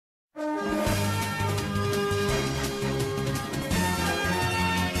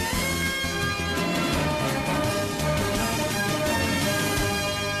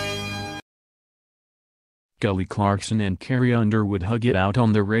Kelly Clarkson and Carrie Underwood hug it out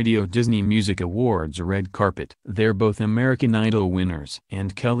on the Radio Disney Music Awards red carpet. They're both American Idol winners.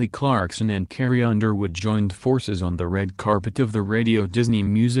 And Kelly Clarkson and Carrie Underwood joined forces on the red carpet of the Radio Disney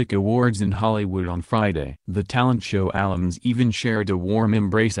Music Awards in Hollywood on Friday. The talent show alums even shared a warm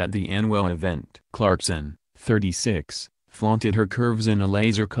embrace at the annual event. Clarkson, 36, flaunted her curves in a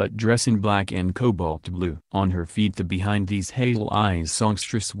laser-cut dress in black and cobalt blue. On her feet the Behind These Hazel Eyes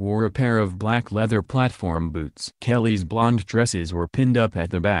songstress wore a pair of black leather platform boots. Kelly's blonde dresses were pinned up at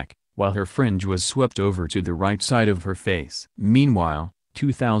the back, while her fringe was swept over to the right side of her face. Meanwhile,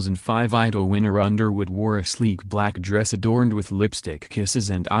 2005 Idol winner Underwood wore a sleek black dress adorned with lipstick kisses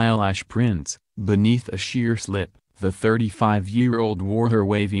and eyelash prints. Beneath a sheer slip, the 35-year-old wore her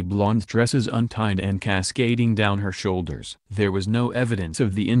wavy blonde dresses untied and cascading down her shoulders. There was no evidence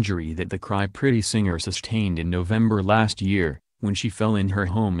of the injury that the Cry Pretty singer sustained in November last year, when she fell in her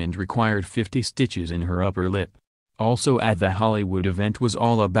home and required 50 stitches in her upper lip. Also at the Hollywood event was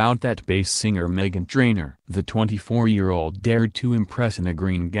All About That bass singer Meghan Trainor. The 24-year-old dared to impress in a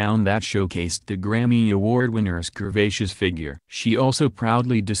green gown that showcased the Grammy Award winner's curvaceous figure. She also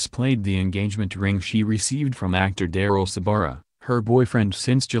proudly displayed the engagement ring she received from actor Daryl Sabara, her boyfriend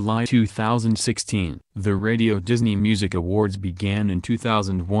since July 2016. The Radio Disney Music Awards began in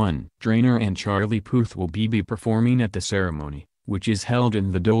 2001. Trainor and Charlie Puth will be performing at the ceremony, which is held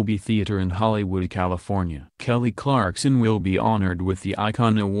in the Dolby Theater in Hollywood, California. Kelly Clarkson will be honored with the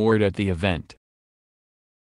Icon Award at the event.